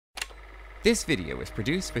This video is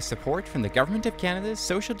produced with support from the Government of Canada's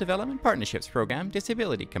Social Development Partnerships Program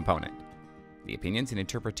Disability Component. The opinions and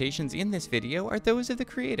interpretations in this video are those of the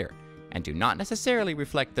creator and do not necessarily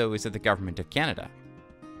reflect those of the Government of Canada.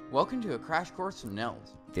 Welcome to a crash course from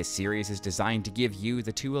NNELS. This series is designed to give you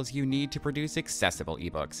the tools you need to produce accessible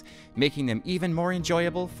ebooks, making them even more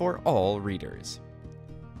enjoyable for all readers.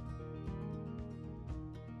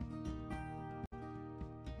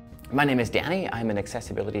 My name is Danny. I'm an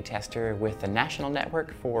accessibility tester with the National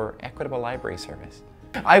Network for Equitable Library Service.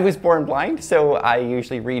 I was born blind, so I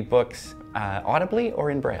usually read books audibly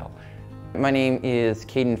or in Braille. My name is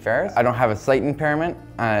Caden Ferris. I don't have a sight impairment,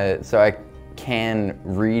 so I can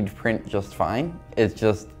read print just fine. It's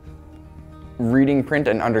just reading print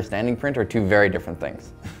and understanding print are two very different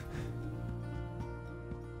things.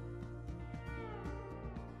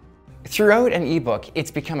 Throughout an ebook,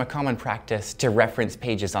 it's become a common practice to reference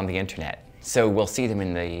pages on the internet. So we'll see them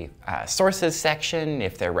in the sources section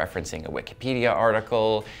if they're referencing a Wikipedia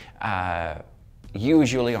article,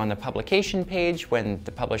 usually on the publication page. When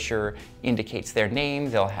the publisher indicates their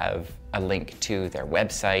name, they'll have a link to their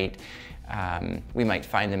website. We might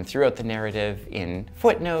find them throughout the narrative in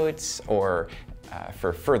footnotes or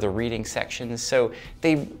for further reading sections. So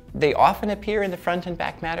they often appear in the front and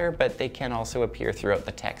back matter, but they can also appear throughout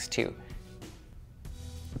the text too.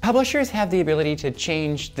 Publishers have the ability to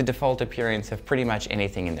change the default appearance of pretty much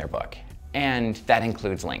anything in their book, and that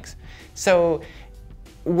includes links. So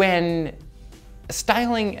when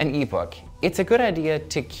styling an ebook, it's a good idea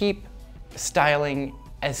to keep styling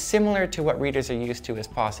as similar to what readers are used to as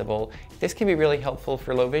possible. This can be really helpful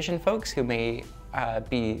for low vision folks who may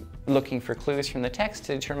be looking for clues from the text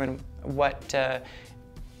to determine what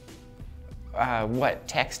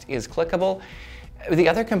text is clickable. The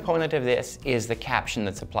other component of this is the caption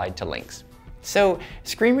that's applied to links. So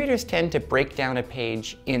screen readers tend to break down a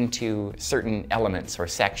page into certain elements or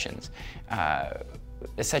sections.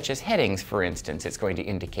 Such as headings, for instance. It's going to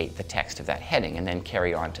indicate the text of that heading and then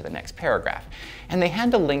carry on to the next paragraph. And they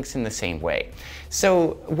handle links in the same way.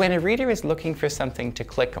 So when a reader is looking for something to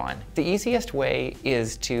click on, the easiest way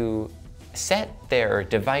is to set their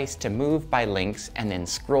device to move by links and then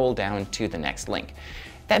scroll down to the next link.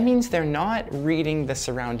 That means they're not reading the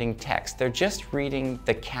surrounding text, they're just reading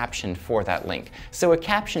the caption for that link. So a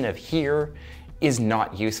caption of "here" is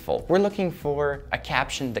not useful. We're looking for a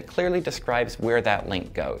caption that clearly describes where that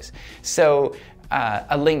link goes. So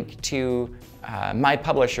a link to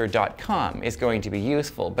mypublisher.com is going to be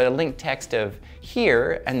useful, but a link text of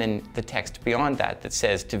 "here" and then the text beyond that that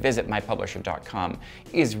says to visit mypublisher.com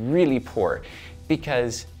is really poor,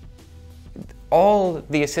 because all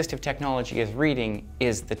the assistive technology is reading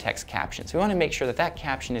is the text caption. So we want to make sure that that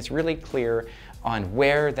caption is really clear on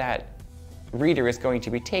where that reader is going to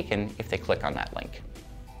be taken if they click on that link.